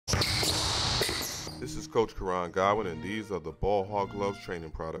This is Coach Karan Godwin, and these are the Ball Hog Gloves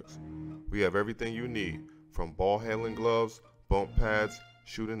training products. We have everything you need, from ball handling gloves, bump pads,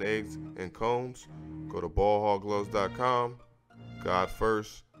 shooting eggs, and cones. Go to ballhoggloves.com. God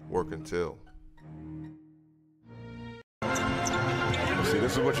first, work until. See,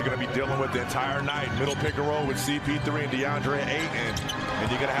 this is what you're going to be dealing with the entire night. Middle pick and roll with CP3 and Deandre Ayton.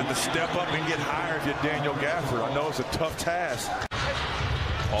 And you're going to have to step up and get higher if you're Daniel Gafford. I know it's a tough task.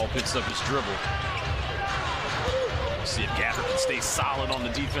 Paul picks up his dribble. See if Gafford can stay solid on the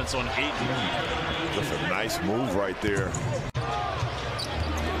defense on Ayton. Just a nice move right there.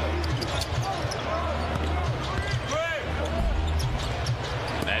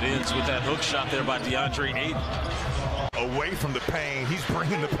 That ends with that hook shot there by Deandre Ayton. Away from the pain, he's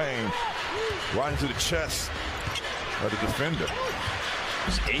bringing the pain right into the chest of the defender.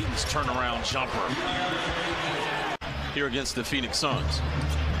 It's Ayton's turnaround jumper here against the Phoenix Suns.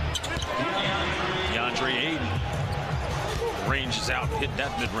 Deandre Ayton ranges out, hit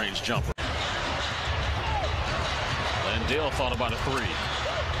that mid-range jumper. Landale thought about a three.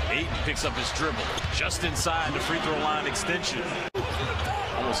 Ayton picks up his dribble just inside the free throw line extension.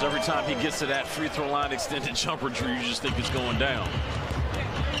 Almost every time he gets to that free throw line extended jumper, Drew, you just think it's going down.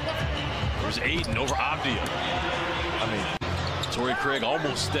 There's Ayton over Abdia. Torrey Craig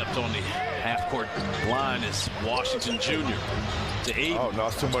almost stepped on the half-court line as Washington Jr. to Ayton. Oh, no,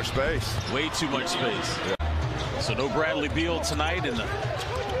 it's too much space. Way too much space. Yeah. So no Bradley Beal tonight, and the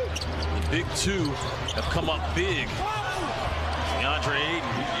big two have come up big. Deandre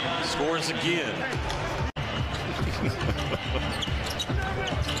Ayton scores again.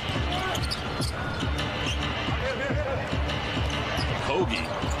 Kogi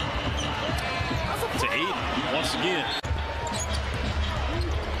to Ayton once again.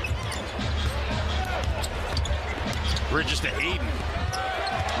 Bridges to Ayton.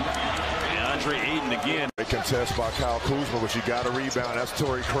 Deandre Ayton again. A contest by Kyle Kuzma, but you got a rebound. That's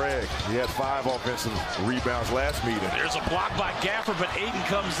Torrey Craig. He had 5 offensive rebounds last meeting. There's a block by Gafford, but Ayton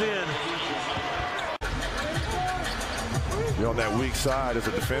comes in. You're on that weak side as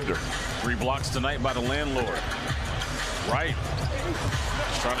a defender. 3 blocks tonight by the landlord. Right.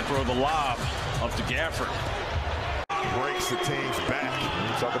 He's trying to throw the lob up to Gafford. Breaks the team's back.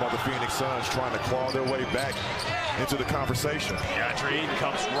 You talk about the Phoenix Suns trying to claw their way back into the conversation. Deandre Ayton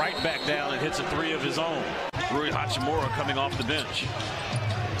comes right back down and hits a 3 of his own. Rui Hachimura coming off the bench.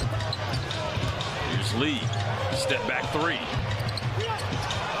 Here's Lee. Step back 3.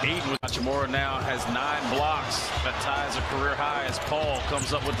 Ayton with Hachimura now has 9 blocks. That ties a career high as Paul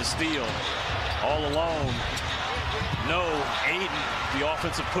comes up with the steal. All alone. No, Ayton, the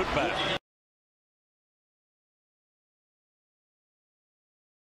offensive putback.